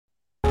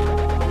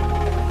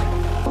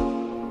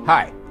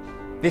Hi,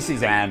 this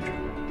is Andrew,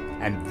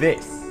 and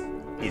this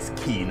is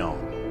Keen On,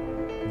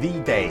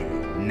 the daily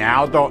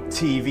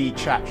now.tv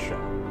chat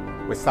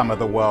show with some of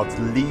the world's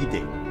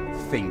leading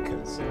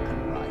thinkers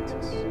and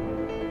writers.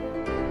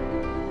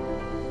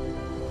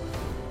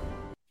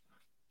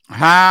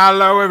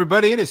 Hello,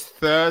 everybody. It is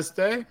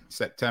Thursday,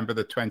 September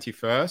the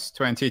 21st,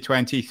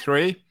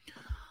 2023.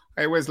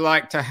 I always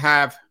like to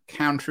have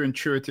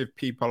counterintuitive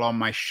people on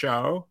my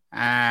show,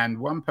 and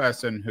one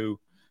person who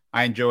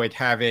I enjoyed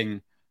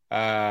having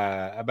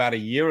about a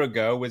year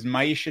ago was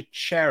Myisha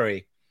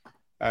Cherry.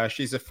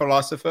 She's a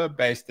philosopher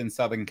based in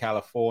Southern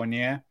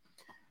California,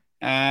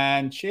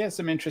 and she has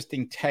some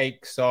interesting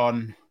takes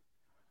on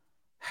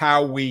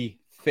how we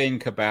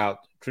think about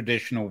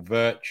traditional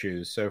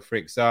virtues. So, for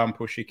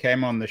example, she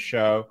came on the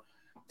show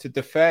to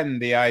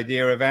defend the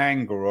idea of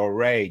anger or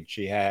rage.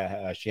 She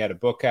had a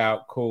book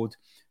out called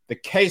The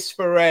Case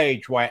for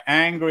Rage: Why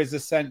Anger is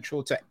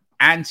Essential to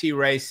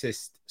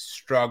Anti-Racist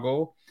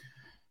Struggle.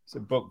 It's a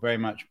book very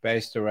much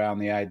based around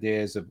the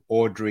ideas of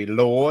Audre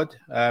Lorde.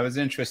 It was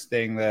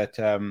interesting that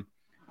the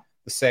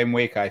same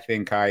week I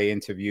think I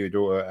interviewed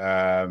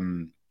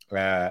Myisha,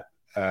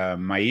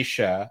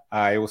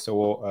 I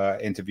also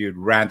interviewed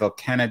Randall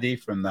Kennedy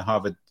from the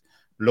Harvard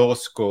Law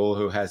School,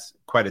 who has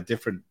quite a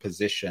different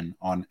position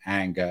on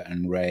anger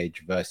and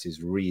rage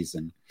versus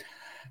reason.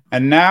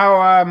 And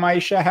now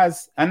Myisha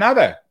has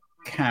another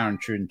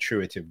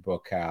counterintuitive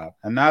book out,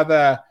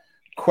 another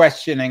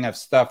questioning of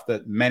stuff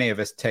that many of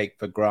us take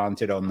for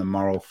granted on the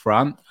moral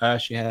front.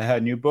 She had her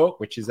new book,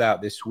 which is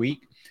out this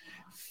week,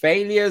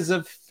 Failures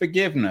of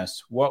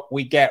Forgiveness: What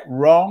We Get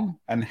Wrong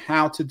and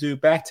How to Do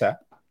Better.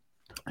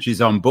 She's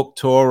on book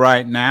tour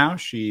right now.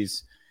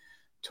 She's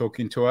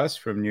talking to us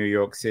from New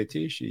York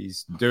City.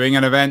 She's doing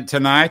an event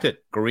tonight at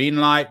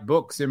Greenlight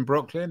Books in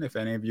Brooklyn, if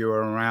any of you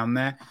are around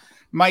there.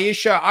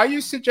 Myisha, are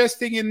you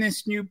suggesting in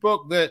this new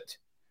book that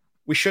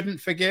we shouldn't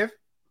forgive?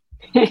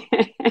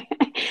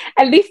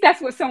 At least that's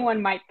what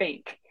someone might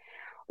think.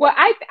 Well,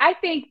 I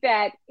think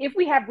that if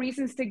we have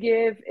reasons to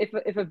give,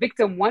 if a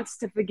victim wants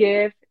to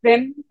forgive,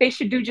 then they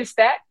should do just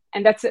that.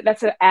 And that's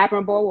an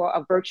admirable or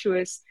a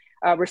virtuous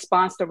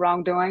response to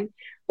wrongdoing.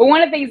 But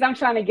one of the things I'm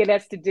trying to get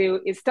us to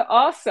do is to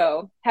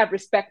also have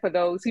respect for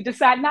those who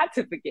decide not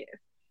to forgive,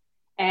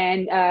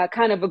 and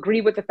kind of agree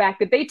with the fact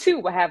that they too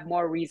will have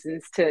more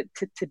reasons to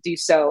do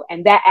so.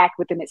 And that act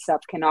within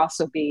itself can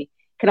also be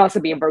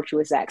a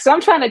virtuous act. So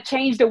I'm trying to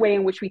change the way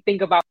in which we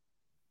think about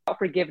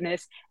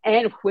forgiveness,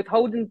 and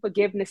withholding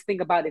forgiveness, think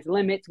about its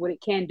limits, what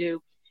it can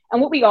do, and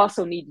what we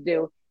also need to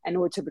do in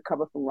order to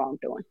recover from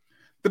wrongdoing.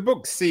 The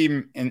books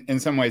seem in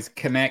some ways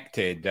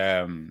connected.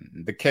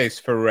 The Case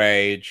for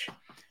Rage,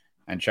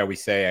 and shall we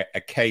say a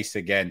case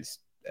against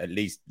at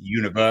least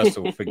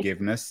universal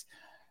forgiveness.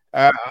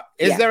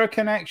 Is there a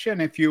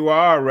connection if you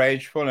are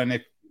rageful, and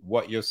if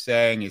what you're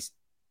saying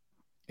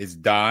is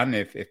done,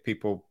 if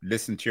people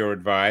listen to your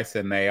advice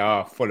and they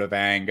are full of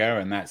anger,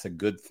 and that's a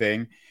good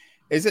thing?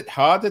 Is it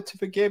harder to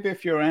forgive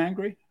if you're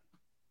angry?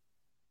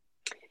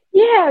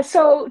 Yeah,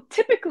 so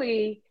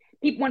typically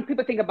when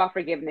people think about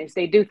forgiveness,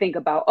 they do think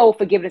about,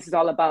 forgiveness is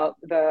all about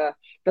the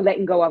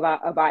letting go of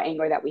our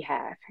anger that we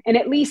have. And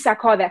at least I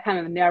call that kind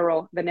of the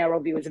narrow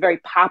view. It's a very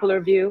popular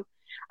view.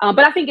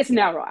 But I think it's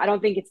narrow. I don't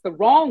think it's the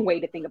wrong way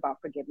to think about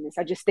forgiveness.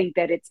 I just think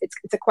that it's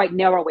a quite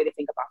narrow way to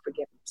think about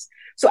forgiveness.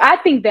 So I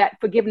think that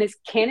forgiveness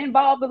can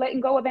involve the letting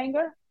go of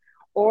anger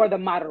or the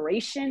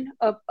moderation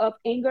of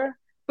anger,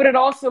 but it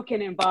also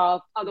can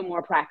involve other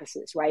more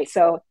practices, right?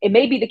 So it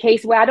may be the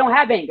case where I don't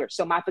have anger,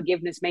 so my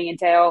forgiveness may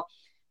entail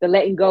the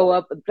letting go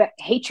of the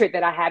hatred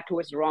that I have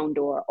towards the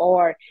wrongdoer,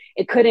 or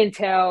it could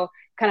entail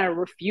kind of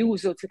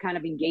refusal to kind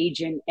of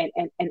engage in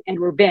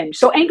revenge.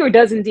 So anger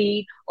does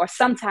indeed, or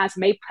sometimes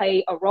may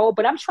play a role,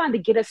 but I'm trying to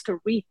get us to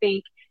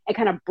rethink and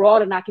kind of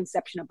broaden our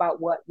conception about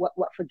what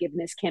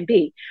forgiveness can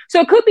be. So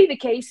it could be the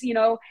case,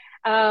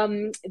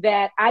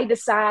 that I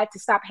decide to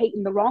stop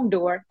hating the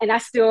wrongdoer and I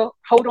still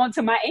hold on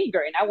to my anger.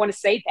 And I want to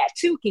say that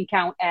too can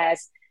count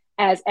as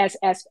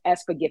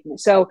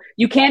forgiveness. So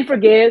you can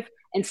forgive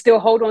and still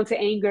hold on to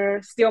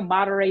anger, still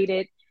moderate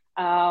it.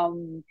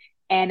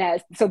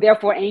 So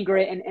therefore anger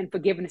and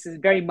forgiveness is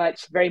very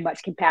much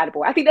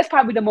compatible. I think that's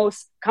probably the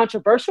most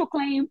controversial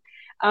claim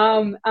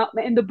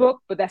in the book,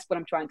 but that's what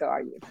I'm trying to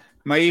argue.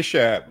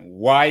 Myisha,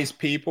 wise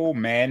people,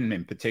 men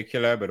in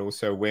particular, but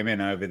also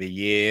women over the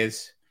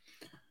years,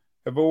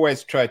 have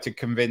always tried to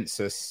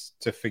convince us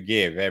to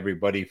forgive.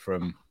 Everybody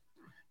from,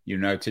 you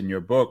note in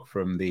your book,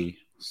 from the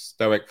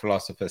Stoic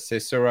philosopher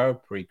Cicero,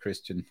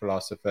 pre-Christian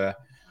philosopher,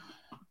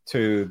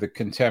 to the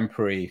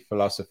contemporary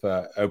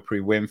philosopher Oprah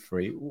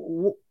Winfrey.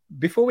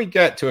 Before we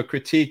get to a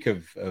critique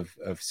of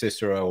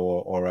Cicero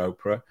or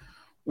Oprah,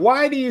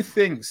 why do you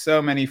think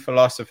so many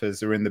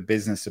philosophers are in the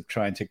business of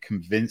trying to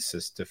convince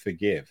us to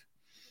forgive?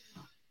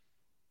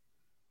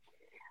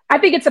 I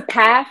think it's a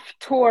path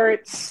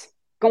towards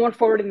going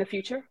forward in the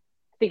future.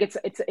 I think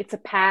it's a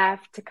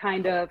path to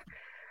kind of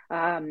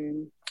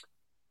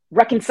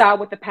reconcile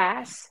with the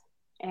past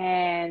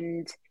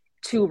and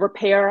to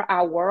repair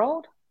our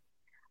world.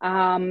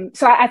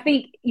 So I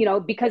think,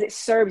 because it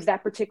serves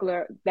that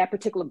particular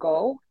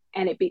goal,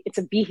 and it's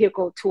a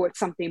vehicle towards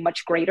something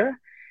much greater.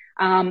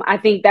 I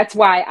think that's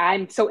why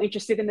I'm so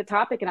interested in the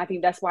topic, and I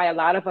think that's why a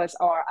lot of us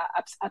are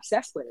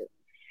obsessed with it.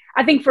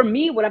 I think for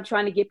me, what I'm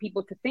trying to get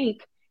people to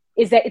think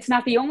is that it's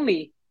not the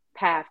only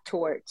path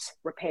towards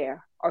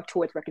repair or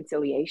towards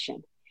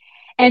reconciliation.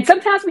 And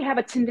sometimes we have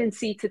a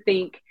tendency to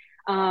think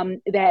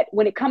that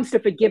when it comes to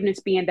forgiveness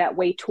being that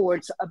way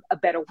towards a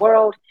better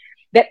world,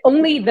 that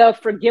only the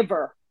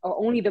forgiver or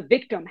only the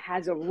victim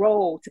has a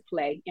role to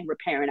play in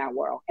repairing our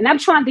world. And I'm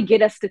trying to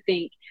get us to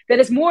think that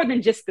it's more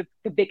than just the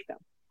victim.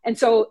 And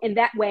so in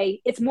that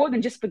way, it's more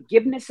than just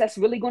forgiveness that's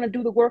really going to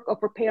do the work of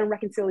repair and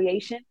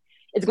reconciliation.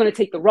 It's going to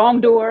take the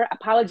wrongdoer,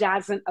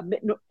 apologizing,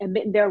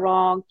 admitting they're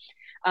wrong,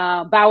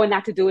 vowing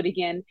not to do it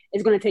again.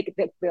 It's going to take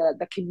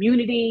the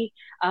community,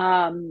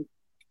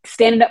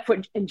 standing up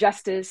for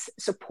injustice,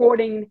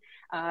 supporting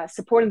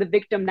the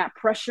victim, not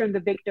pressuring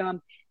the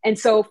victim. And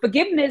so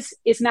forgiveness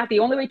is not the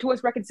only way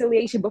towards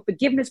reconciliation, but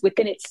forgiveness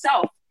within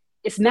itself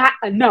is not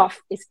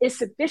enough. It's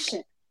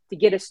insufficient to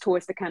get us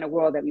towards the kind of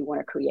world that we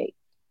want to create.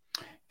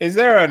 Is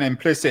there an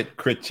implicit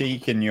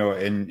critique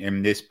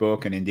in this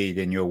book, and indeed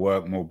in your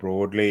work more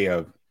broadly,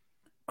 of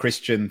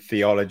Christian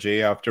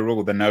theology? After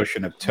all, the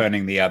notion of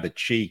turning the other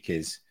cheek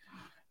is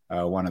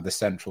one of the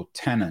central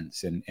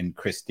tenets in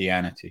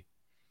Christianity.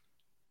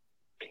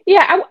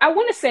 Yeah, I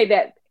want to say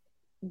that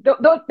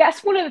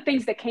that's one of the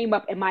things that came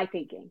up in my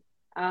thinking.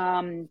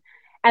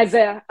 As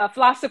a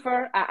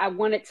philosopher, I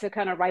wanted to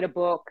kind of write a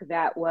book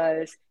that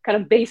was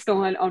kind of based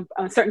on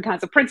certain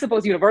kinds of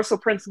principles, universal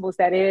principles,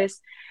 that is.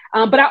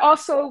 But I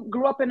also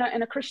grew up in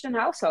a Christian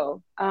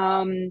household.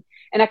 And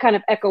I kind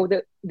of echo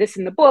this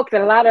in the book,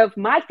 that a lot of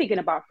my thinking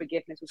about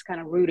forgiveness was kind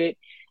of rooted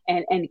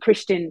in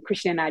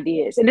Christian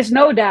ideas. And there's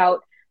no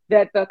doubt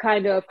that the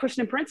kind of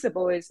Christian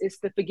principle is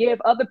to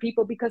forgive other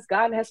people because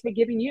God has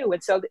forgiven you.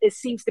 And so it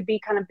seems to be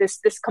kind of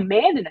this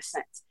command, in a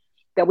sense,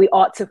 that we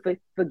ought to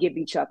forgive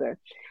each other,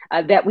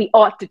 that we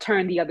ought to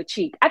turn the other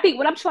cheek. I think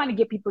what I'm trying to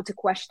get people to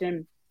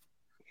question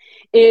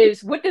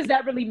is, what does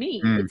that really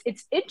mean?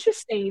 It's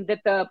interesting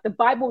that the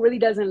Bible really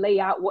doesn't lay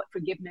out what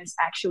forgiveness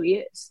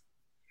actually is.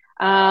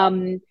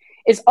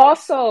 It's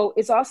also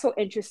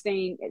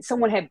interesting.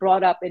 Someone had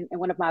brought up in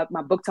one of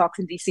my book talks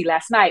in DC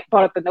last night,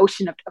 brought up the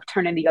notion of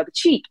turning the other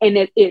cheek. And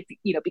it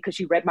because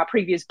you read my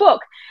previous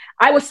book,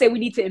 I would say we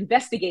need to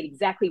investigate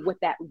exactly what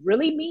that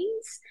really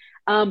means.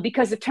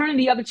 Because the turning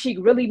the other cheek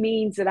really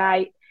means that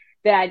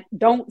I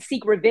don't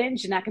seek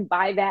revenge, and I can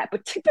buy that.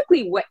 But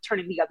typically what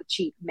turning the other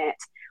cheek meant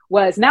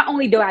was, not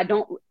only do I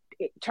don't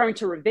turn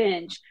to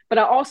revenge, but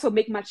I also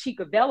make my cheek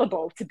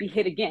available to be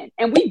hit again.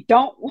 And we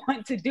don't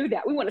want to do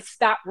that. We want to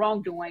stop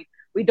wrongdoing.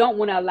 We don't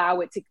want to allow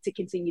it to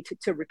continue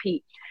to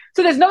repeat.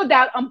 So there's no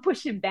doubt I'm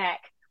pushing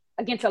back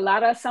against a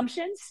lot of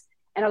assumptions,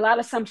 and a lot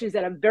of assumptions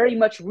that are very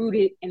much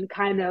rooted in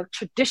kind of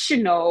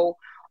traditional,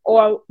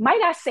 or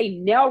might I say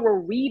narrow,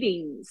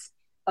 readings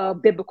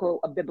of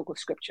biblical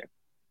scripture.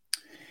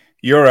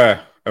 You're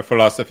a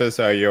philosopher,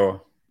 so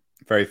you're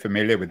very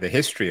familiar with the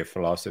history of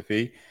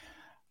philosophy.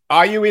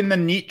 Are you in the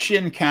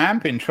Nietzschean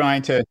camp in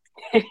trying to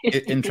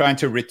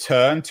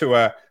return to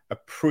a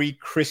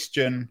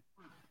pre-Christian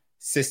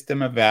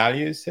system of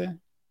values here?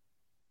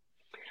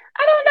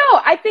 I don't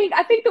know. I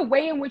think the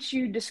way in which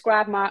you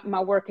describe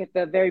my work at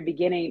the very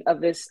beginning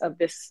of this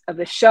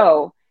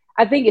show,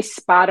 I think is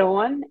spot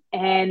on,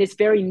 and it's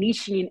very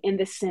Nietzschean in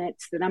the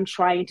sense that I'm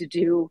trying to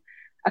do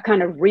a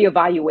kind of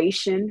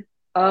reevaluation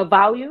of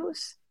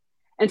values.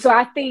 And so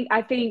I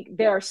think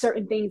there are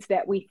certain things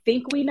that we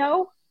think we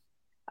know.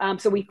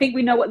 So we think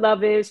we know what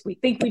love is. We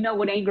think we know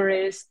what anger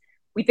is.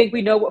 We think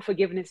we know what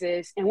forgiveness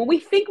is. And when we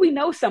think we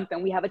know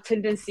something, we have a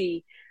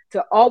tendency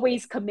to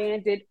always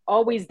command it,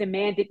 always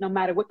demand it, no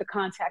matter what the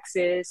context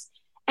is.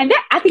 And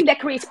that, I think,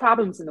 that creates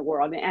problems in the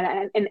world.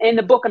 And in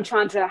the book, I'm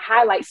trying to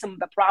highlight some of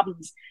the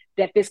problems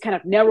that this kind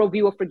of narrow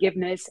view of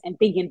forgiveness, and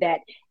thinking that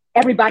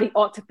everybody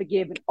ought to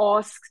forgive in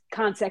all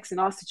contexts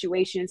and all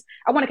situations.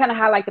 I want to kind of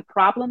highlight the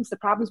problems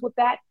with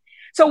that.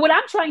 So what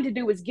I'm trying to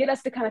do is get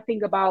us to kind of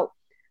think about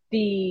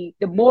the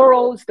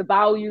morals, the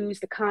values,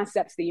 the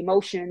concepts, the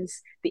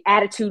emotions, the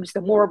attitudes,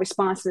 the moral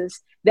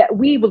responses that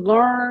we've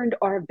learned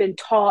or have been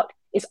taught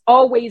is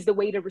always the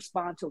way to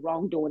respond to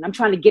wrongdoing. I'm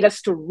trying to get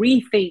us to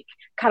rethink,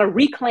 kind of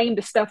reclaim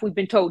the stuff we've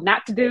been told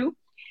not to do,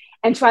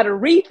 and try to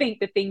rethink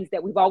the things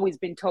that we've always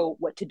been told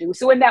what to do.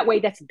 So in that way,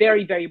 that's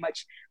very, very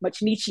much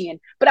Nietzschean.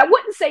 But I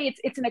wouldn't say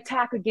it's an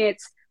attack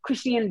against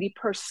Christianity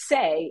per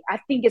se. I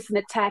think it's an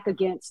attack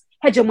against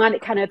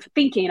hegemonic kind of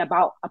thinking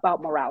about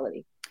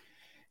morality.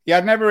 Yeah,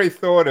 I'd never really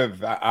thought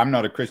of, I'm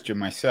not a Christian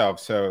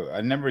myself, so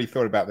I never really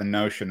thought about the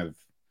notion of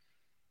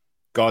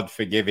God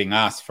forgiving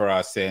us for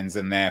our sins,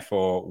 and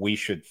therefore we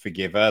should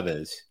forgive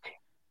others.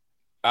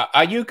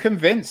 Are you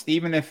convinced,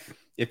 even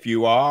if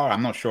you are,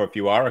 I'm not sure if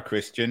you are a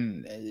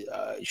Christian,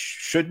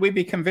 should we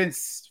be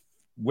convinced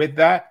with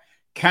that?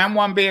 Can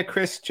one be a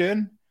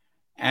Christian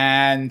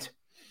and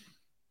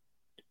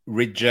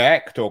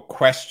reject or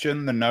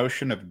question the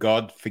notion of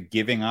God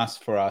forgiving us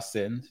for our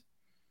sins?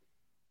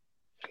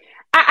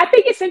 I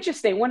think it's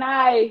interesting when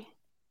I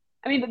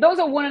mean, those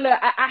are one of the,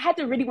 I had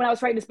to really, when I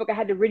was writing this book, I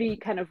had to really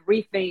kind of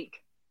rethink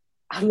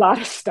a lot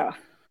of stuff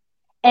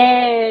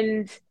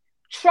and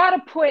try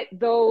to put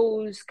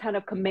those kind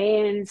of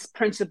commands,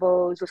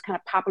 principles, those kind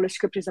of popular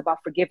scriptures about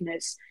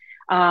forgiveness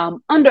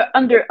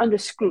under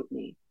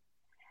scrutiny.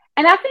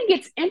 And I think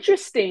it's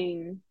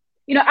interesting.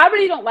 You know, I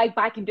really don't like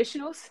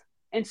biconditionals,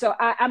 and so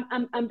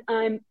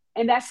I'm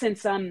in that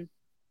sense.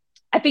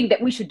 I think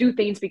that we should do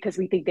things because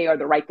we think they are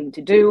the right thing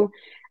to do.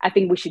 I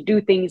think we should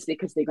do things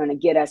because they're going to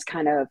get us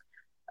kind of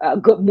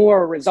good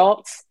moral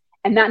results,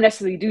 and not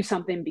necessarily do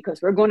something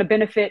because we're going to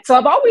benefit. So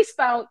I've always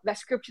found that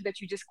scripture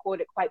that you just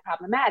quoted quite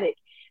problematic.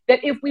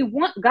 That if we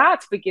want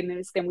God's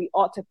forgiveness, then we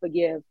ought to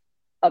forgive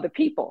other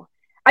people.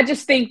 I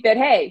just think that,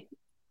 hey,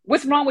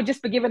 what's wrong with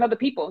just forgiving other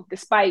people,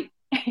 despite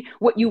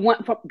what you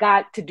want from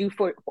God to do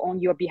for on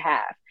your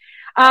behalf?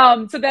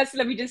 So that's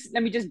let me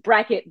just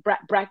bracket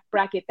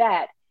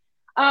that.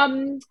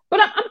 But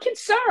I'm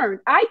concerned.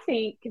 I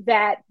think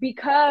that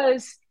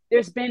because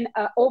there's been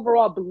an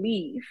overall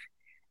belief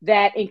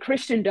that in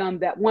Christendom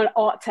that one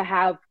ought to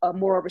have a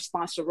moral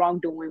response to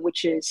wrongdoing,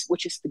 which is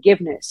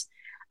forgiveness.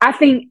 I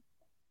think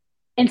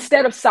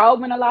instead of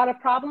solving a lot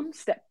of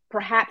problems that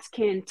perhaps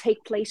can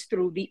take place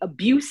through the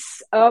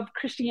abuse of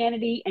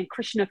Christianity and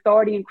Christian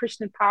authority and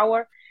Christian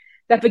power,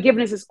 that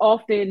forgiveness is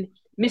often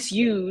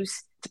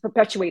misused to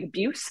perpetuate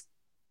abuse.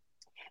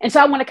 And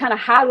so I want to kind of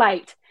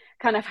highlight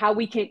kind of how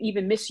we can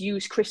even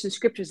misuse Christian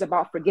scriptures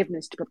about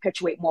forgiveness to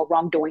perpetuate more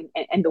wrongdoing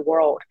in the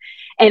world.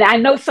 And I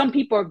know some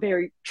people are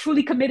very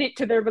truly committed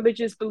to their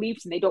religious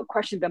beliefs and they don't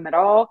question them at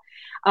all.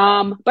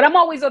 But I'm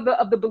always of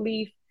the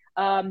belief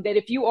that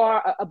if you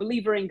are a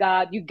believer in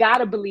God, you got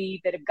to believe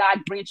that if God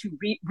grants you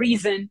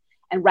reason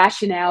and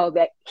rationale,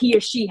 that he or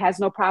she has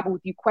no problem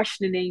with you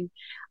questioning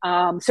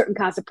certain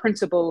kinds of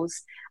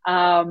principles,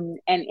 and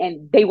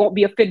they won't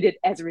be offended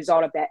as a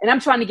result of that. And I'm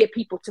trying to get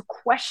people to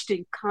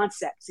question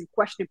concepts and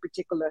question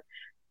particular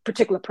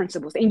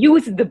principles and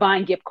use the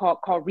divine gift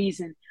called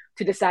reason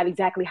to decide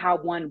exactly how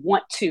one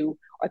want to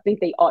or think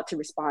they ought to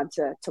respond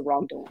to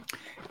wrongdoing.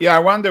 Yeah, I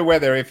wonder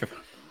whether if,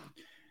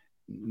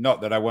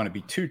 not that I want to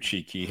be too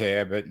cheeky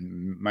here, but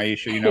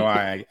Myisha, you know,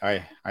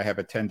 I have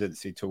a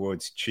tendency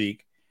towards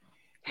cheek.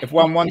 If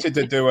one wanted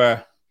to do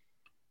a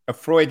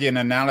Freudian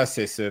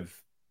analysis of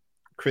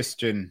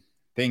Christian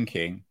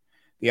thinking,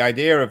 the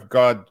idea of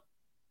God,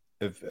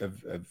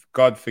 of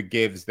God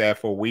forgives,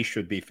 therefore we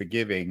should be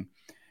forgiving,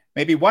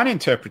 maybe one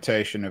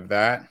interpretation of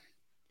that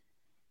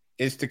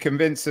is to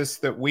convince us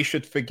that we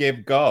should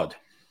forgive God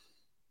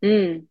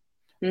for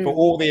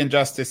all the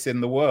injustice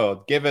in the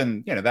world,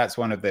 given, you know, that's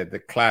one of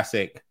the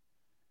classic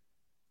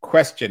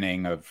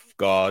questioning of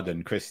God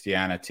and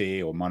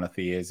Christianity or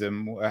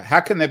monotheism. How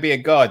can there be a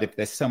God if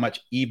there's so much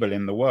evil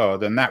in the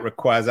world? And that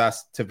requires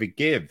us to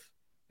forgive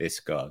this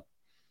God.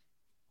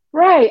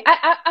 Right.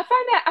 I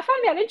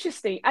find that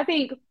interesting. I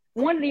think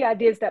one of the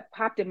ideas that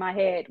popped in my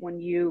head when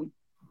you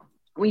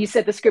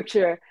said the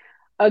scripture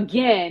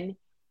again,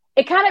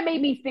 it kind of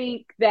made me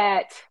think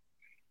that,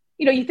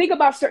 you know, you think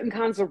about certain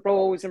kinds of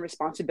roles and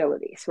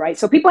responsibilities, right?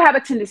 So people have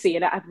a tendency,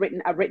 and I've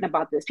written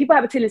about this. People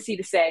have a tendency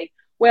to say,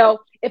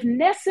 well, if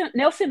Nelson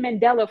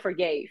Mandela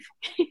forgave,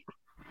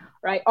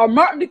 right, or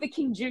Martin Luther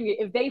King Jr.,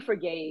 if they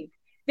forgave,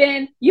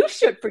 then you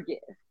should forgive.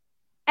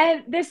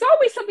 And there's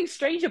always something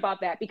strange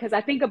about that, because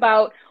I think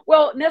about,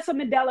 well, Nelson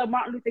Mandela,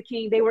 Martin Luther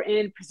King, they were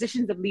in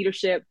positions of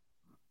leadership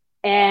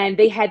and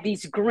they had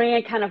these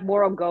grand kind of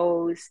moral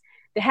goals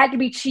that had to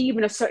be achieved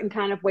in a certain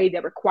kind of way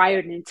that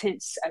required an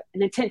intense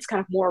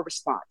kind of moral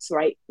response,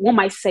 right? One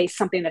might say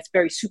something that's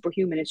very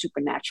superhuman and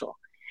supernatural.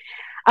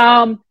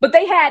 But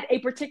they had a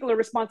particular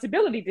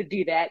responsibility to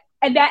do that.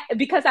 And that,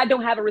 because I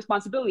don't have a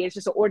responsibility as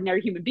just an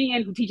ordinary human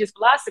being who teaches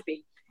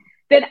philosophy,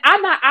 then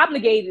I'm not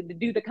obligated to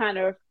do the kind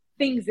of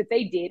things that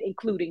they did,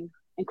 including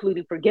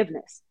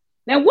forgiveness.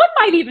 Now, one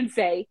might even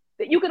say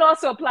that you can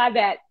also apply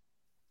that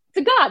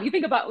to God. You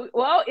think about,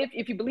 well,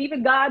 if you believe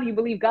in God, you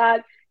believe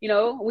God, you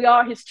know, we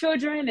are his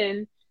children,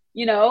 and,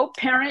 you know,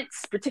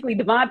 parents, particularly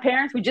divine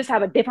parents, we just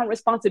have a different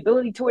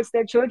responsibility towards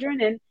their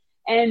children.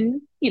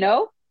 And you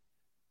know,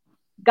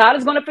 God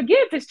is going to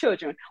forgive his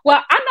children.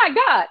 Well, I'm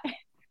not God,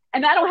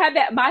 and I don't have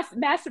that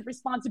massive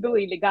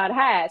responsibility that God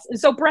has. And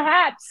so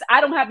perhaps I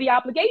don't have the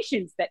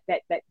obligations that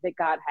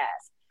God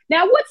has.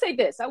 Now, I would say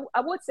this.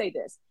 I would say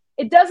this.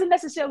 It doesn't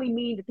necessarily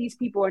mean that these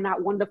people are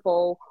not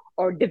wonderful,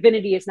 or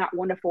divinity is not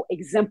wonderful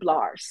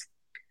exemplars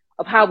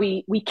of how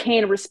we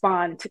can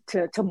respond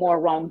to more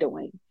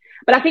wrongdoing.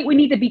 But I think we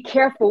need to be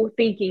careful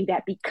thinking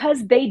that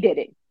because they did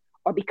it,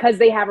 or because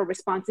they have a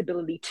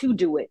responsibility to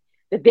do it,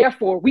 that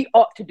therefore we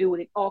ought to do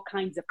it in all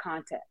kinds of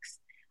contexts.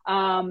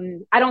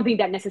 I don't think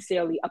that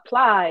necessarily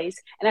applies.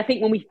 And I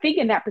think when we think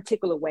in that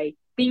particular way,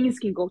 things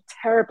can go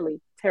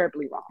terribly,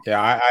 terribly wrong.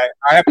 Yeah,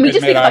 I have to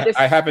admit,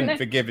 I haven't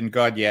forgiven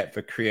God yet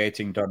for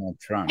creating Donald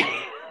Trump.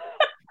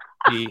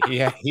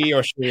 he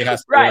or she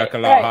has to work a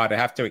lot harder,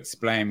 have to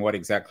explain what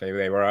exactly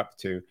they were up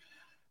to.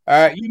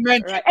 You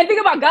mentioned, right? And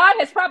think about God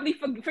has probably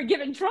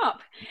forgiven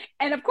Trump,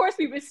 and of course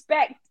we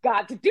respect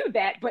God to do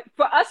that. But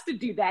for us to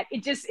do that,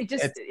 it's just two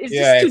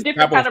it's different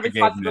double kind of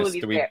forgiveness.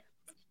 responsibilities Do we there.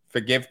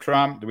 forgive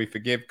Trump? Do we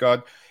forgive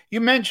God?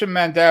 You mentioned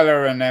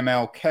Mandela and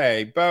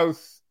MLK,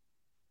 both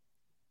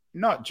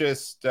not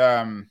just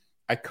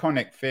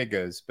iconic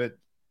figures, but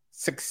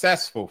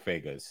successful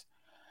figures.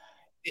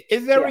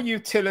 Is there a Yeah.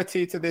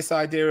 utility to this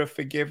idea of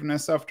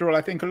forgiveness? After all,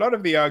 I think a lot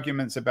of the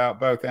arguments about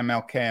both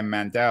MLK and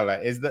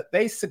Mandela is that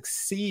they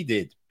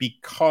succeeded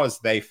because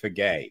they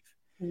forgave.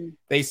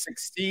 They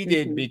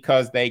succeeded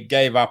because they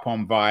gave up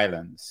on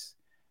violence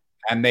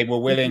and they were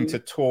willing to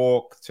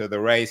talk to the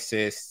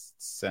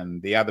racists and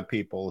the other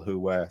people who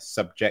were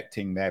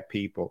subjecting their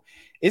people.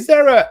 Is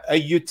there a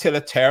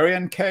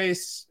utilitarian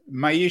case,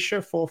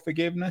 Myisha, for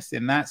forgiveness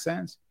in that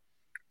sense?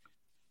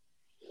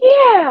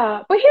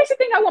 Yeah, but here's the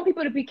thing I want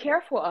people to be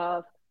careful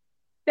of,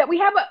 that we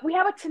have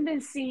a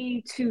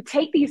tendency to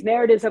take these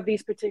narratives of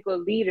these particular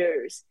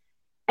leaders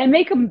and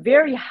make them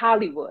very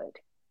Hollywood,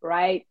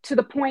 right? To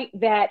the point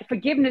that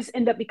forgiveness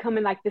end up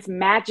becoming like this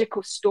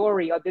magical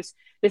story or this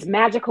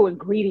magical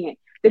ingredient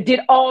that did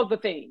all the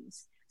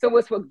things. So it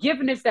was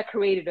forgiveness that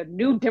created a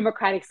new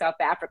democratic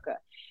South Africa,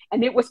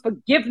 and it was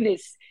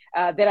forgiveness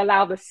that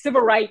allowed the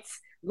civil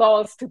rights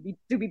laws to be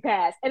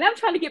passed. And I'm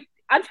trying to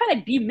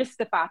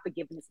demystify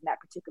forgiveness in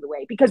that particular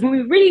way, because when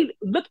we really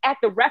look at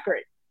the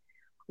record,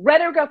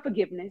 rhetoric of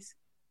forgiveness,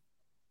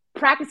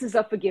 practices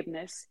of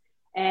forgiveness,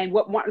 and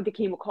what Martin Luther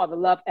King would call the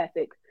love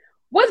ethic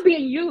was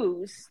being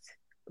used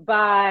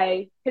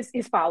by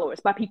his followers,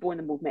 by people in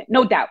the movement,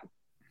 no doubt,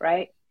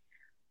 right?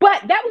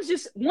 But that was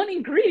just one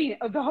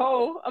ingredient of the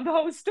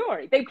whole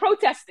story. They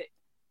protested,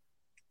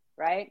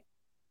 right?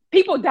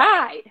 People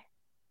died,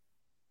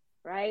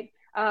 right?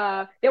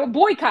 There were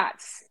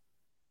boycotts,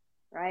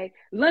 right?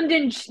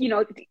 London,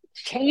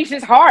 changed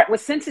his heart,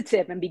 was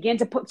sensitive, and began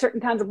to put certain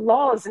kinds of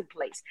laws in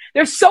place.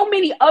 There's so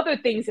many other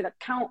things that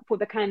account for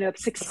the kind of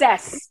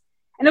success.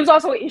 And there was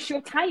also an issue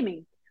of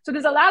timing. So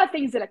there's a lot of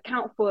things that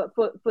account for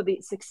the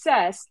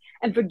success,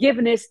 and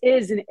forgiveness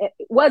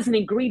was an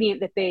ingredient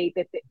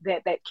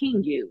that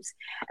King used.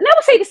 And I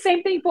would say the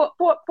same thing for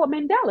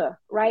Mandela,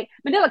 right?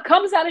 Mandela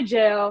comes out of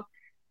jail.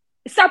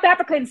 South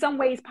Africa, in some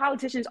ways,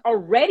 politicians are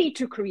ready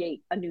to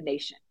create a new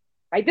nation,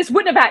 right? This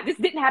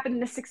didn't happen in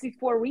the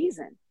 '64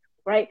 reason,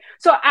 right?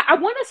 So I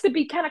want us to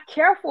be kind of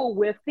careful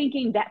with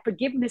thinking that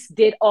forgiveness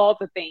did all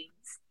the things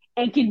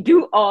and can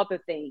do all the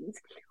things,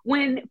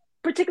 when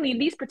particularly in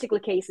these particular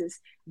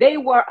cases, they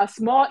were a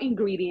small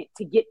ingredient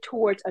to get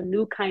towards a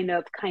new kind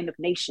of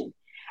nation.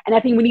 And I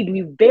think we need to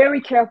be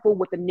very careful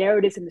with the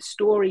narratives and the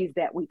stories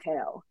that we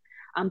tell.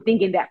 I'm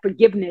thinking that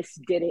forgiveness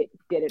did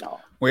it all.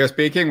 We are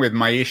speaking with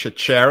Myisha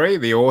Cherry,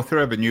 the author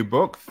of a new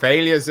book,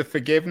 Failures of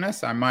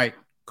Forgiveness. I might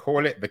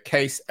call it The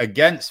Case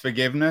Against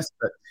Forgiveness,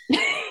 but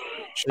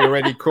she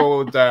already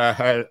called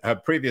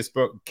her previous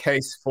book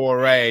Case for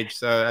Rage.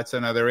 So that's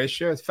another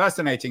issue. It's a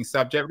fascinating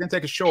subject. We're going to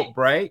take a short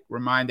break,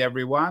 remind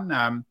everyone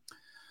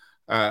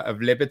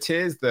of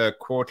Liberties, the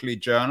quarterly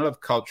journal of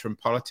culture and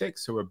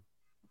politics, who are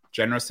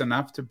generous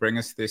enough to bring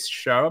us this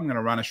show. I'm going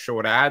to run a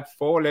short ad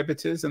for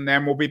Liberties, and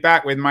then we'll be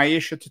back with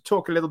Myisha to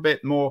talk a little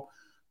bit more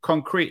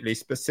concretely,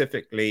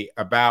 specifically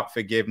about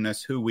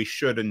forgiveness, who we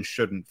should and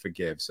shouldn't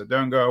forgive. So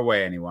don't go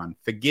away, anyone.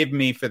 Forgive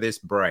me for this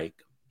break.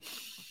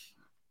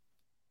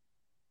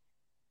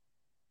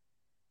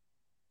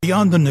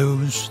 Beyond the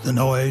news, the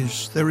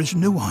noise, there is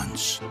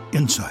nuance,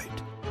 insight.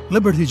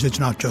 Liberties is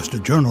not just a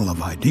journal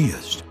of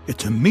ideas.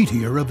 It's a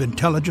meteor of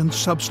intelligent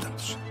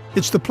substance.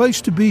 It's the place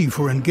to be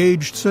for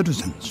engaged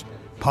citizens.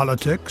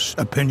 Politics,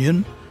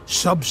 opinion,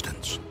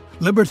 substance.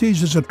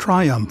 Liberties is a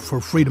triumph for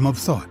freedom of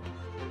thought.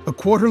 A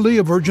quarterly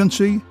of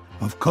urgency,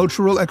 of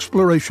cultural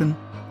exploration,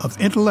 of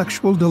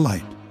intellectual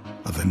delight,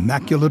 of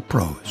immaculate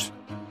prose.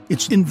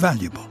 It's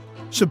invaluable.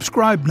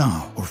 Subscribe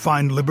now or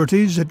find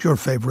Liberties at your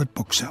favorite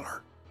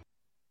bookseller.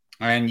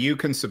 And you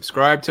can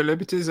subscribe to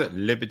Liberties at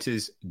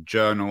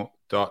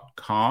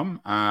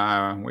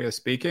libertiesjournal.com. We are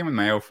speaking with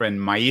my old friend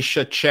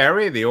Myisha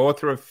Cherry, the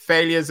author of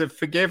Failures of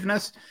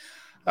Forgiveness.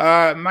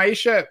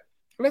 Myisha,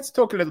 let's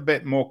talk a little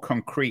bit more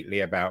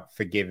concretely about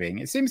forgiving.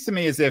 It seems to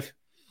me as if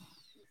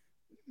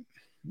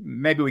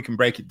maybe we can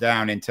break it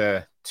down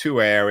into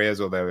two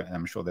areas, although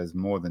I'm sure there's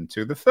more than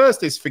two. The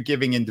first is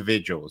forgiving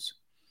individuals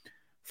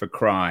for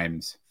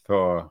crimes,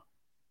 for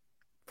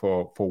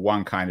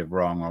one kind of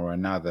wrong or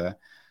another.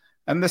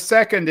 And the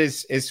second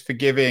is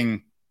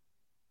forgiving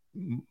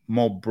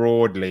more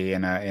broadly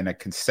in a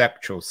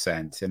conceptual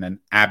sense, in an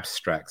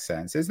abstract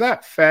sense. Is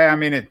that fair? I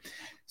mean,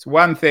 it's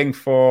one thing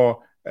for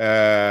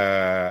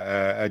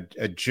a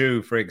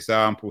Jew, for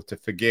example, to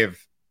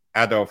forgive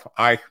Adolf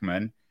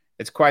Eichmann.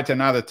 It's quite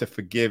another to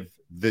forgive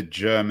the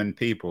German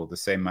people. The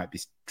same might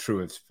be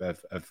true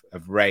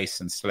of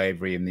race and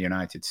slavery in the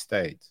United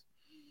States.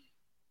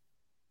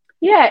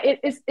 Yeah,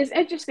 it's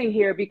interesting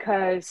here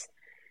because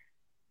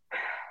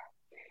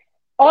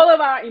all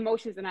of our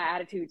emotions and our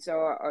attitudes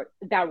are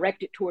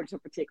directed towards a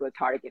particular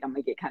target. I'm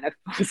going to get kind of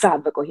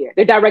philosophical here.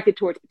 They're directed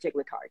towards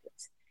particular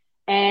targets.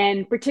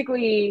 And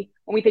particularly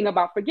when we think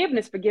about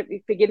forgiveness,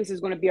 forgiveness is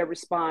going to be a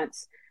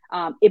response.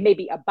 It may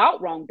be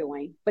about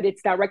wrongdoing, but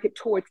it's directed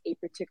towards a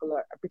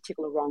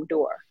particular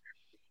wrongdoer.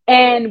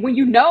 And when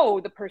you know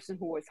the person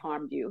who has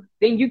harmed you,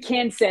 then you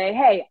can say,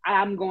 hey,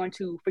 I'm going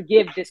to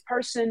forgive this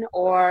person,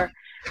 or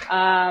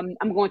I'm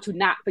going to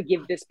not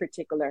forgive this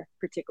particular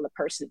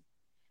person.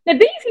 Now,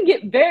 these can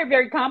get very,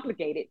 very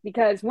complicated,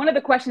 because one of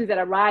the questions that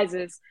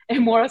arises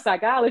in moral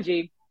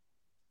psychology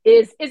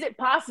is it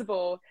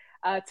possible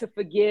to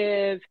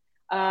forgive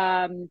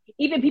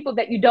even people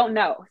that you don't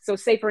know? So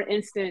say, for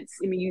instance,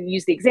 I mean, you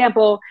use the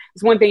example,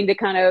 it's one thing to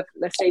kind of,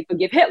 let's say,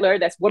 forgive Hitler.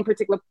 That's one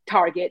particular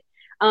target.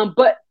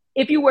 But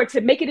if you were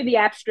to make it in the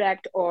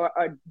abstract or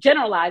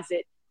generalize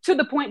it to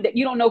the point that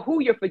you don't know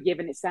who you're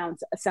forgiving, it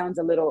sounds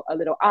a little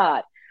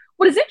odd.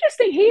 What is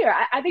interesting here,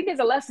 I think there's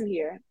a lesson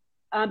here,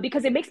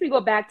 because it makes me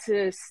go back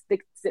to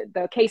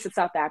the case of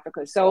South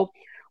Africa. So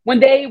when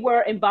they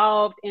were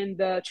involved in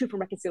the Truth and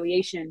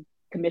Reconciliation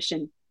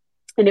Commission,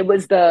 and it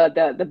was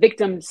the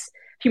victims'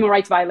 human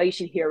rights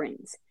violation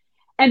hearings,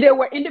 and there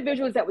were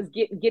individuals that was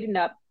getting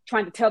up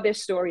trying to tell their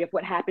story of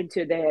what happened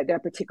to their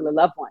particular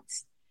loved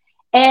ones.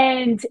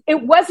 And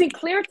it wasn't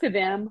clear to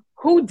them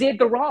who did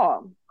the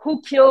wrong,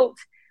 who killed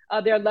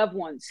their loved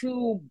ones,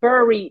 who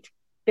buried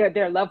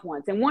their loved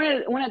ones. And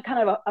one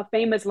kind of a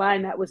famous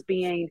line that was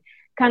being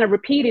kind of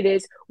repeated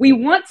is, we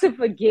want to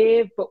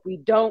forgive, but we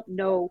don't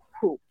know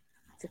who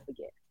to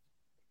forgive.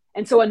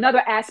 And so another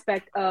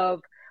aspect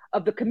of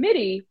the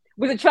committee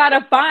was to try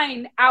to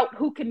find out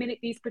who committed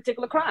these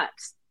particular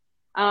crimes.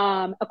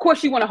 Of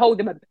course, you want to hold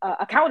them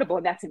accountable,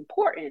 and that's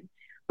important.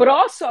 But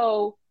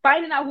also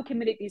finding out who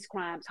committed these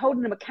crimes,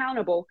 holding them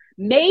accountable,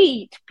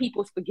 made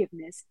people's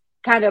forgiveness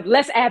kind of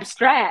less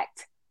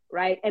abstract,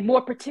 right, and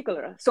more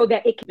particular, so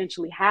that it can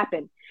eventually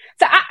happen.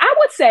 So I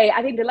would say,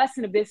 I think the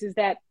lesson of this is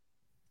that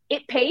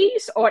it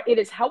pays, or it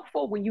is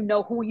helpful, when you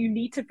know who you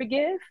need to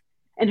forgive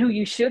and who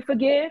you should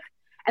forgive.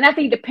 And I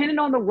think depending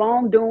on the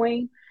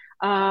wrongdoing,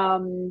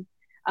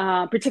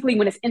 particularly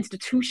when it's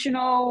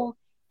institutional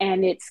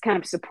and it's kind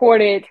of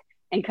supported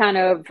and kind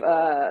of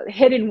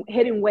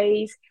hidden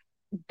ways,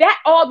 that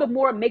all the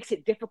more makes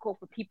it difficult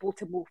for people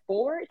to move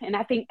forward. And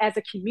I think as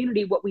a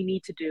community, what we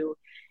need to do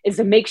is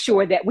to make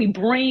sure that we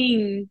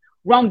bring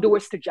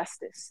wrongdoers to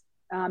justice,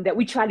 that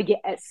we try to get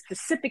as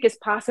specific as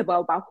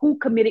possible about who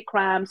committed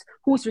crimes,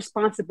 who's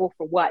responsible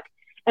for what.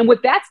 And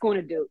what that's going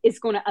to do is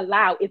going to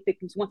allow, if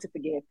victims want to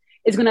forgive,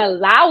 it's going to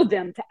allow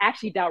them to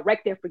actually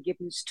direct their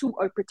forgiveness to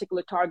a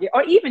particular target,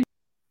 or even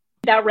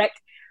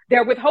direct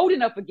their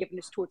withholding of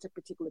forgiveness towards a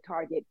particular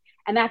target.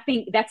 And I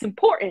think that's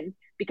important,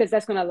 because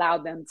that's going to allow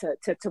them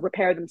to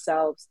repair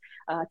themselves,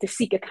 to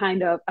seek a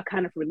kind of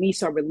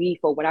release or relief,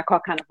 or what I call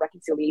kind of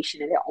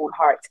reconciliation in their own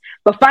hearts.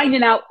 But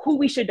finding out who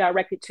we should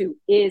direct it to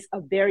is a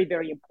very,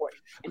 very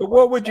important. But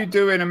what would you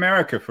do in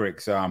America, for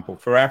example,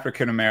 for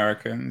African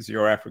Americans?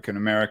 You're African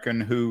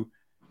American, who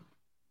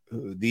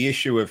the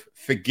issue of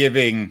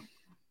forgiving,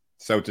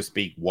 so to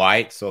speak,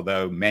 whites,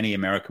 although many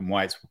American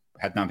whites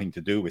had nothing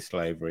to do with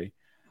slavery.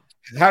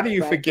 How do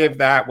you forgive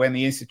that when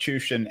the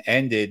institution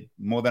ended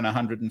more than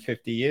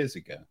 150 years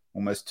ago,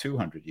 almost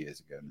 200 years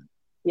ago?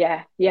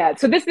 Yeah.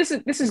 So this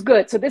is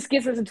good. So this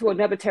gets us into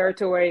another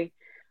territory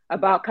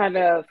about kind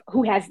of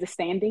who has the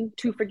standing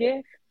to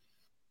forgive,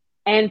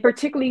 and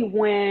particularly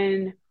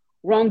when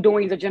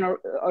wrongdoings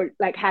are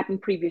like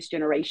happened previous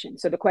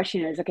generations. So the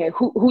question is, okay,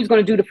 who's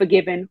going to do the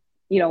forgiving?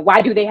 Why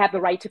do they have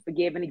the right to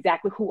forgive, and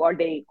exactly who are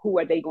they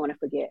going to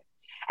forgive?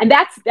 And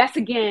that's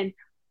again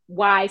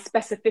why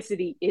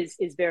specificity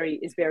is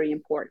very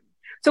important.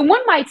 So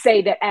one might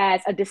say that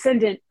as a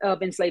descendant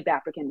of enslaved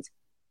Africans,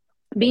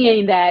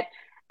 being that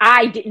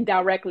I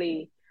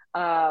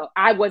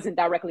wasn't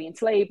directly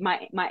enslaved,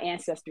 my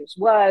ancestors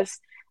was,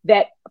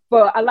 that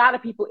for a lot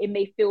of people, it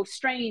may feel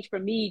strange for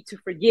me to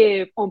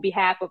forgive on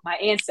behalf of my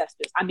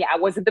ancestors. I mean, I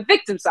wasn't the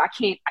victim, so I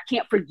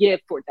can't forgive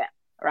for them,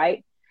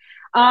 right?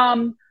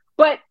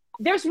 But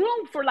there's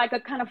room for like a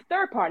kind of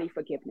third party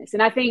forgiveness.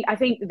 And I think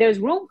there's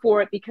room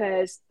for it,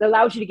 because it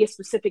allows you to get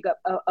specific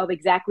of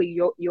exactly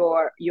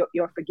your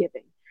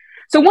forgiving.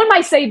 So one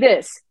might say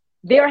this: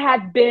 there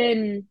have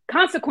been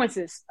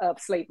consequences of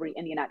slavery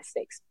in the United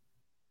States.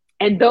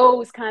 And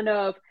those kind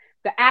of,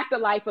 the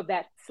afterlife of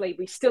that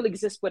slavery still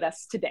exists with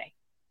us today,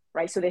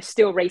 right? So there's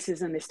still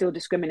racism, there's still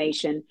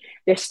discrimination,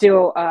 there's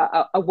still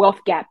a wealth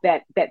gap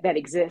that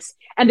exists.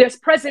 And there's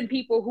present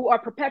people who are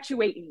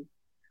perpetuating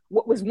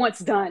what was once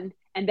done,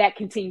 and that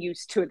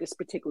continues to this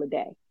particular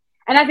day.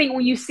 And I think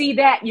when you see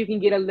that, you can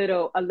get a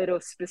little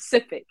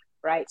specific,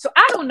 right? So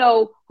I don't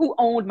know who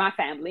owned my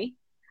family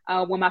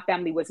when my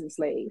family was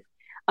enslaved.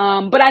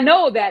 But I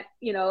know that,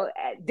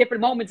 at different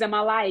moments in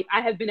my life,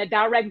 I have been a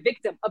direct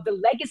victim of the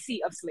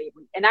legacy of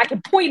slavery, and I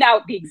can point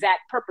out the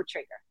exact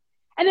perpetrator.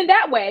 And in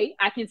that way,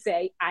 I can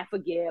say I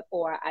forgive,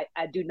 or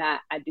I do not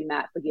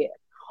forgive.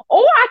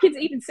 Or I can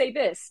even say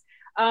this: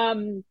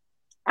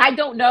 I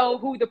don't know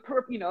who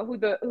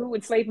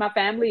enslaved my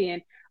family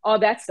and all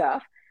that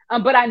stuff.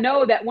 But I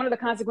know that one of the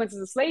consequences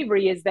of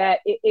slavery is that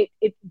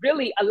it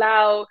really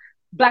allowed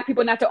Black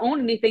people not to own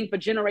anything for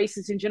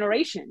generations and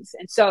generations.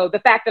 And so the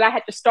fact that I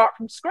had to start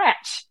from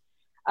scratch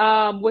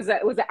was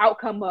an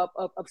outcome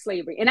of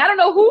slavery. And I don't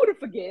know who to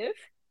forgive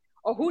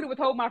or who to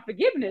withhold my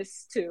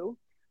forgiveness to,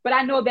 but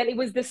I know that it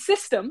was the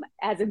system,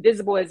 as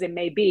invisible as it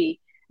may be,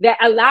 that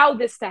allowed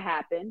this to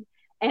happen.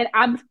 And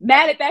I'm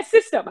mad at that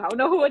system. I don't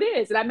know who it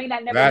is. And I may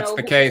not never know. That's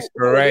the case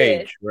for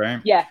age,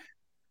 right? Yeah.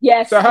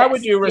 Yes. So how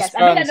would you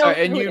respond? Yes.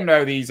 And you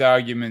know these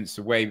arguments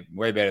way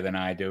better than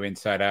I do,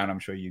 inside out. I'm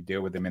sure you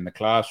deal with them in the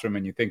classroom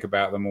and you think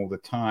about them all the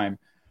time.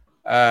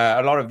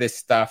 A lot of this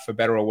stuff, for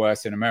better or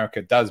worse, in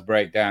America does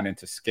break down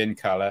into skin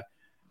color.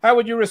 How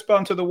would you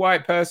respond to the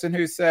white person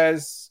who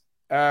says,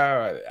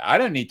 I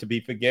don't need to be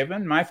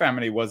forgiven. My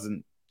family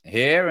wasn't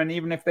here. And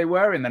even if they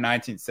were in the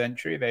 19th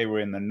century, they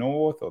were in the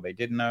North or they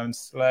didn't own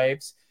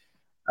slaves.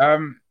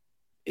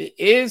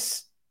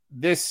 Is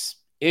this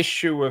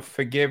issue of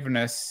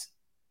forgiveness,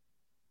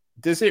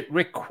 does it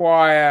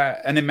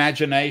require an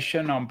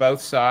imagination on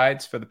both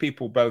sides for the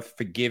people both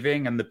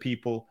forgiving and the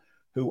people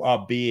who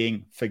are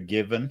being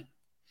forgiven?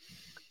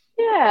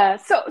 Yeah.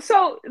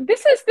 So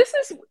this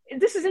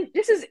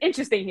is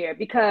interesting here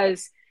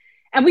because,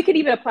 and we could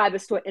even apply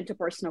this to an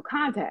interpersonal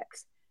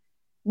context.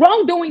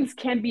 Wrongdoings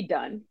can be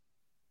done.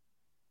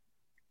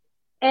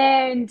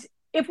 And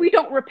if we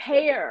don't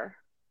repair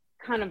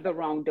kind of the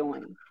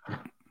wrongdoing,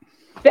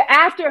 the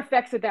after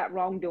effects of that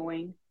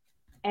wrongdoing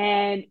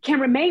and can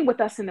remain with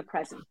us in the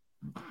present.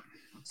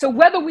 So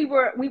whether we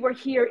were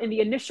here in the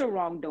initial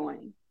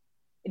wrongdoing,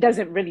 it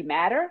doesn't really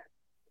matter.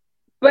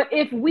 But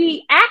if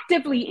we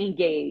actively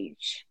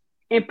engage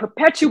in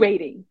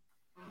perpetuating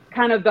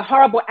kind of the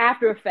horrible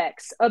after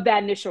effects of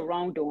that initial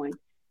wrongdoing,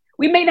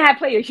 we may not have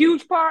played a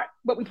huge part,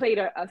 but we played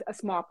a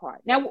small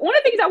part. Now, one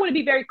of the things I want to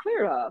be very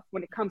clear of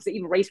when it comes to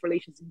even race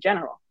relations in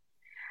general,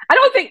 I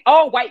don't think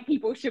all white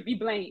people should be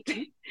blamed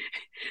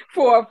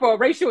for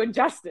racial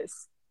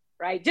injustice,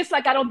 right? Just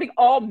like I don't think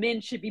all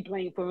men should be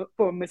blamed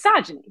for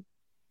misogyny.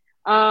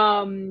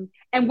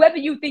 And whether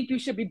you think you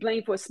should be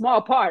blamed for a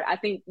small part, I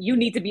think you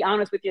need to be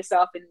honest with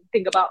yourself and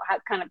think about how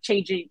kind of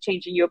changing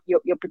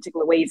your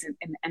particular ways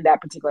in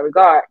that particular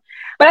regard.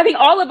 But I think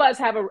all of us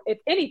have if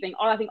anything,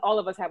 I think all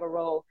of us have a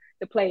role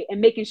to play in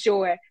making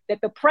sure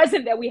that the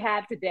present that we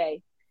have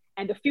today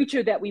and the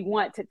future that we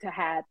want to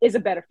have is a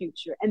better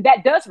future. And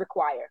that does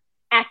require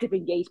active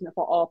engagement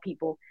for all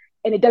people.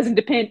 And it doesn't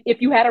depend if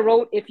you had a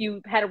role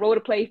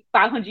to play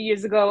 500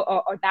 years ago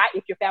or not,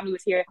 if your family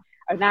was here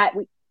or not.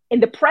 In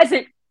the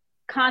present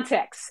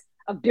context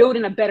of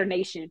building a better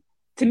nation,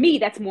 to me,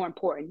 that's more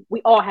important.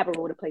 We all have a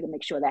role to play to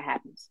make sure that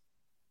happens.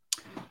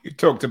 You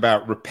talked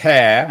about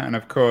repair. And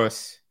of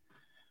course,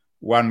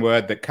 one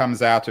word that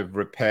comes out of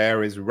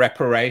repair is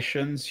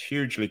reparations,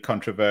 hugely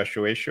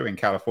controversial issue in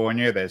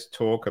California. There's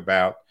talk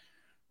about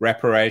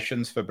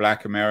reparations for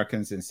Black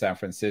Americans in San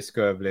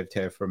Francisco. I've lived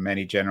here for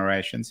many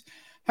generations.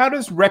 How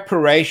does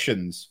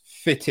reparations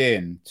fit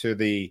in to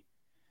the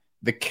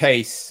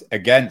case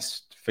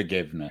against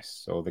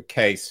forgiveness, or the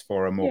case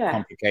for a more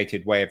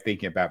complicated way of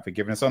thinking about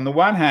forgiveness? On the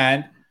one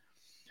hand,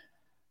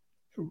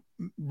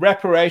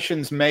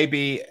 reparations may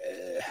be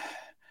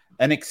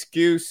an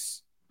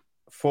excuse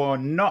for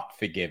not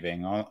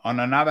forgiving. On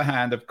another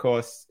hand, of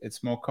course,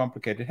 it's more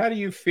complicated. How do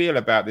you feel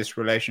about this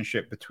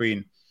relationship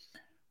between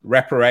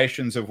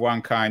reparations of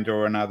one kind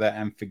or another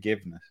and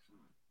forgiveness?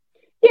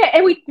 Yeah,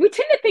 and we tend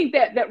to think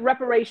that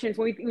reparations,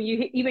 when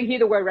you even hear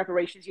the word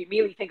reparations, you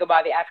immediately think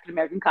about the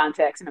African-American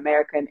context in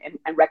America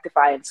and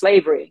rectifying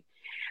slavery.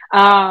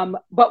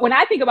 But when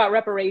I think about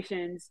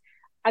reparations,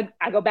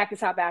 I go back to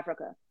South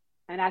Africa,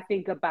 and I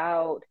think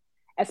about,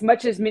 as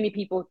much as many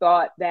people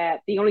thought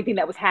that the only thing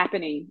that was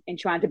happening in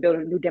trying to build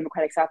a new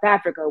democratic South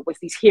Africa was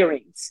these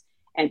hearings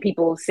and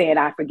people saying,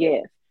 I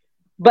forgive.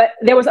 But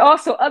there was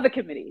also other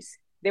committees.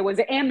 There was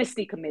an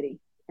amnesty committee,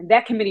 and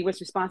that committee was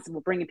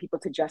responsible for bringing people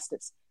to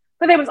justice.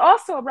 But there was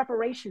also a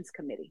reparations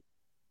committee,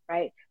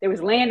 right? There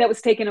was land that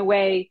was taken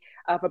away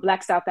for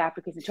Black South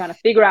Africans and trying to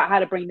figure out how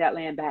to bring that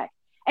land back.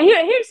 And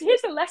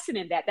here's the lesson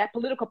in that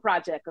political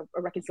project of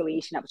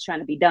reconciliation that was trying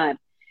to be done,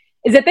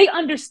 is that they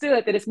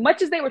understood that as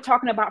much as they were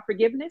talking about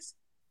forgiveness,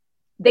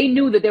 they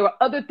knew that there were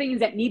other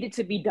things that needed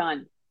to be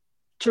done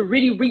to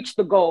really reach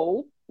the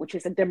goal, which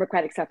is a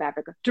democratic South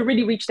Africa, to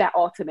really reach that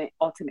ultimate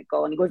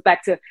goal. And it goes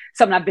back to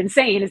something I've been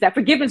saying, is that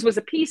forgiveness was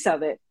a piece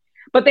of it.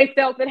 But they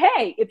felt that,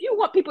 hey, if you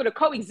want people to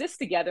coexist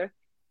together,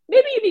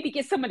 maybe you need to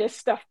get some of their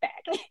stuff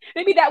back.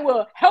 Maybe that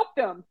will help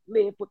them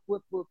live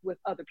with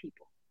other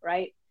people,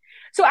 right?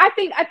 So I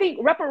think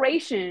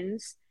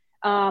reparations,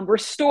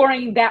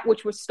 restoring that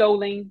which was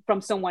stolen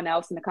from someone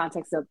else in the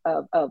context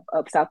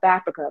of South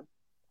Africa,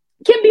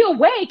 can be a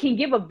way, can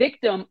give a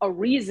victim a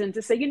reason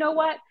to say, you know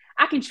what,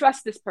 I can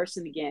trust this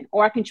person again,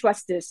 or I can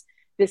trust this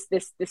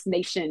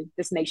nation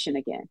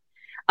again.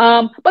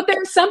 But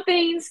there are some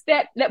things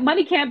that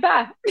money can't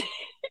buy.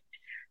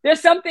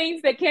 There's some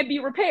things that can't be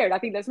repaired. I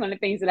think that's one of the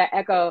things that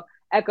I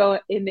echo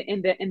in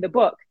the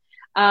book,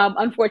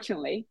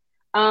 unfortunately.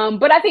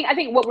 But I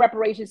think what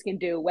reparations can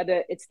do,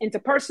 whether it's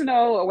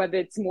interpersonal or whether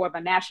it's more of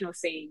a national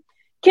scene,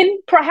 can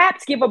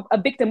perhaps give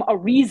a victim a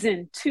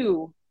reason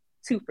to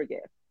to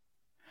forgive.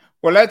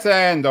 Well, let's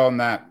end on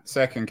that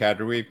second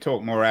category. We've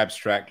talked more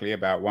abstractly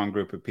about one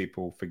group of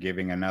people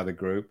forgiving another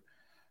group.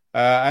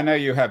 I know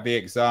you have the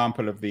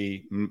example of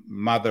the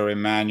Mother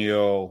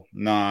Emanuel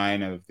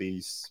 9 of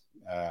these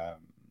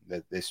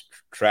this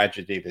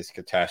tragedy, this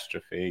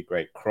catastrophe,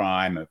 great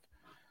crime of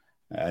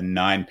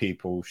 9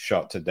 people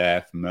shot to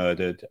death,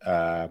 murdered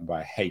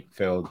by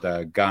hate-filled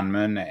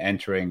gunmen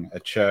entering a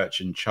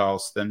church in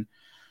Charleston.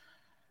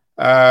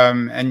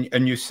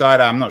 And you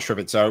cite, I'm not sure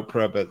if it's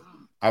Oprah, but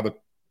other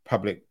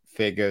public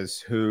figures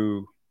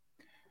who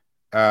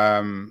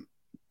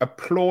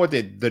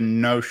applauded the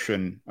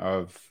notion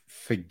of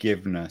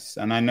forgiveness.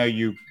 And I know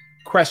you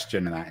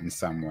question that in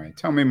some way.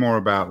 Tell me more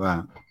about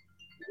that.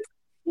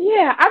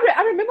 Yeah,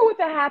 I remember what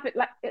that happened.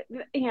 Like,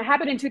 it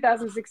happened in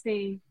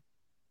 2016.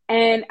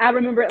 And I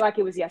remember it like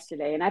it was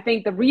yesterday. And I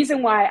think the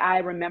reason why I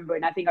remember it,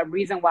 and I think a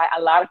reason why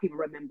a lot of people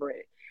remember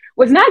it,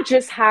 was not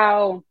just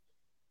how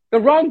the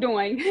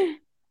wrongdoing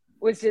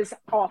was just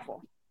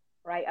awful,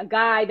 right? A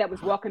guy that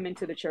was welcome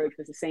into the church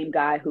was the same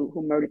guy who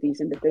murdered these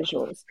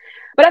individuals.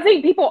 But I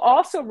think people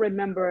also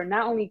remember,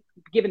 not only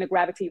given the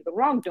gravity of the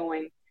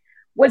wrongdoing,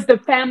 was the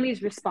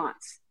family's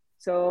response.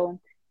 So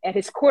at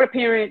his court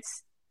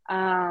appearance,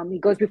 he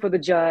goes before the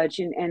judge,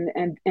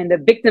 and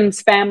the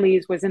victims'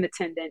 families was in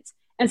attendance.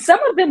 And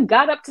some of them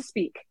got up to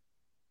speak,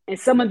 and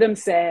some of them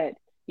said,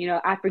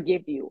 I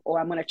forgive you, or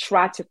I'm going to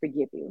try to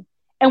forgive you.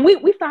 And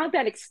we found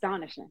that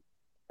astonishing,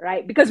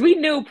 right? Because we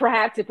knew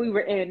perhaps if we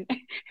were in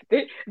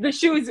the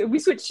shoes, if we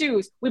switched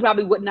shoes, we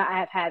probably would not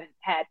have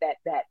had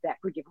that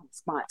forgiving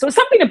response. So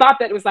something about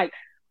that was like,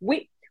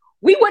 we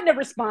wouldn't have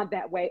responded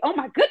that way. Oh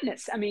my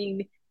goodness. I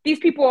mean, these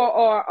people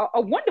are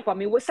wonderful. I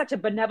mean, it was such a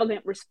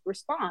benevolent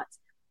response.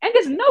 And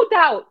there's no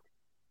doubt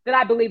that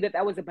I believe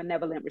that was a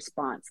benevolent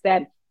response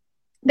that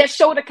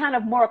showed a kind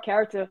of moral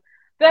character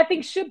that I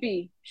think should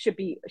be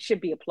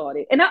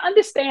applauded. And I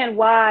understand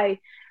why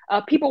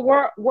people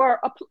were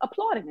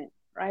applauding it,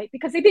 right?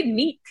 Because they didn't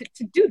need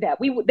to do that.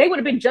 They would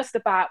have been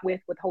justified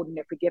with withholding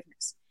their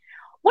forgiveness.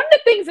 One of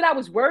the things that I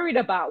was worried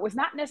about was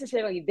not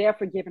necessarily their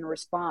forgiving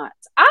response.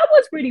 I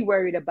was really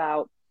worried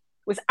about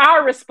was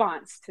our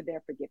response to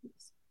their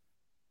forgiveness.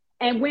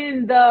 And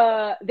when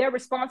their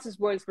responses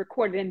was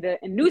recorded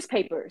in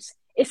newspapers,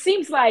 it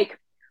seems like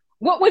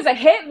what was a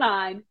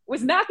headline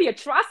was not the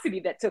atrocity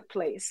that took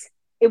place.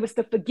 It was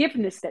the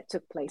forgiveness that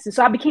took place. And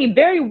so I became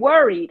very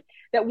worried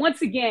that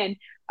once again,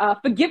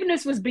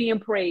 forgiveness was being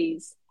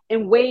praised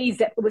in ways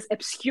that was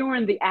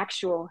obscuring the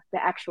actual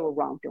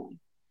wrongdoing.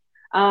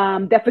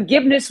 That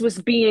forgiveness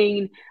was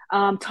being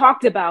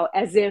talked about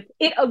as if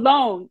it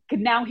alone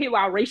could now heal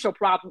our racial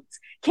problems,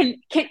 can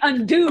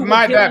undo.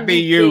 Might that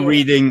be you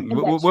reading?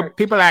 Were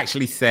people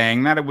actually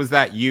saying that, or was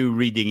that you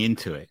reading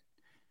into it?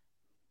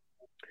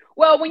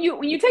 Well, when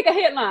you take a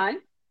headline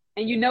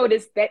and you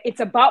notice that it's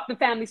about the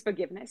family's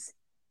forgiveness,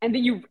 and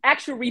then you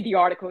actually read the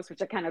articles,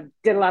 which I kind of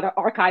did a lot of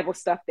archival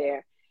stuff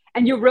there,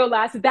 and you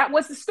realize that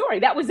was the story.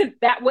 That was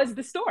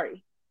the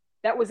story.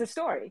 That was a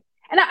story.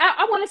 And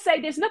I want to say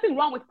there's nothing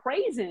wrong with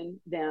praising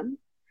them,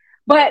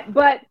 but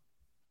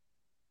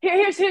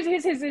here's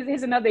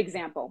another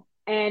example.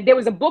 And there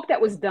was a book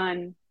that was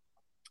done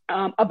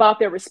about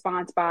their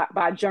response by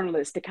a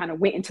journalist that kind of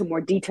went into more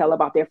detail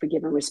about their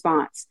forgiving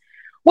response.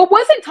 What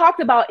wasn't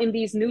talked about in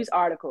these news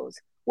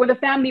articles were the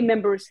family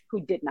members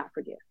who did not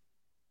forgive.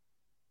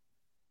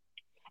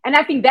 And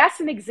I think that's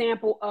an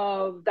example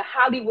of the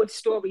Hollywood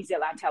stories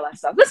that I tell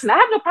ourselves. Listen, I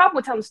have no problem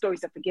with telling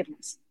stories of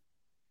forgiveness.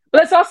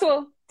 But let's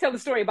also tell the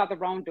story about the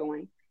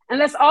wrongdoing. And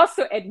let's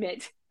also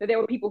admit that there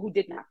were people who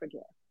did not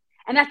forgive.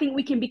 And I think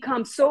we can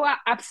become so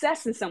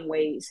obsessed in some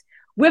ways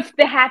with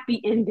the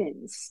happy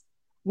endings,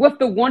 with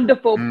the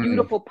wonderful,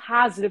 beautiful,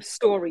 positive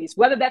stories,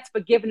 whether that's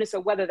forgiveness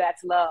or whether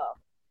that's love,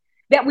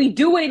 that we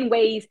do it in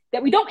ways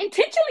that we don't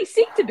intentionally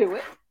seek to do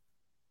it,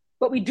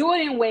 but we do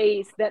it in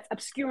ways that's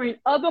obscuring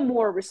other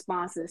moral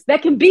responses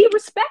that can be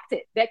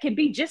respected, that can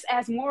be just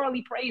as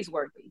morally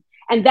praiseworthy.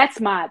 And that's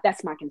my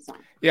concern.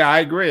 Yeah, I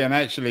agree. And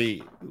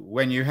actually,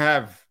 when you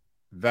have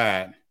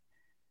that,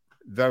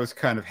 those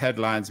kind of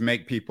headlines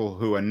make people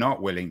who are not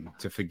willing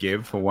to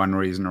forgive for one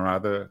reason or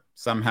other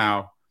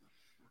somehow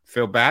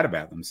feel bad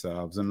about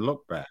themselves and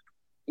look bad.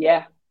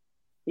 Yeah.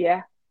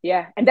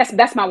 And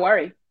that's my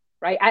worry,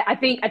 right? I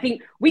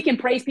think we can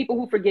praise people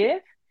who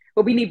forgive,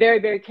 but we need very,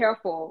 very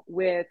careful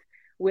with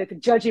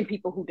judging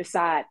people who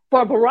decide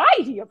for a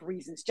variety of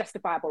reasons,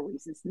 justifiable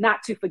reasons,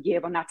 not to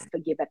forgive or not to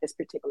forgive at this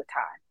particular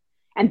time.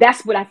 And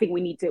that's what I think we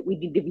need to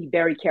be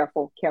very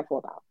careful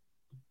about.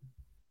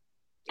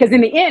 Because in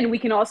the end, we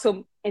can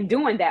also, in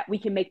doing that, we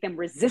can make them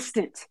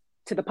resistant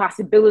to the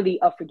possibility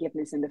of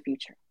forgiveness in the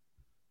future.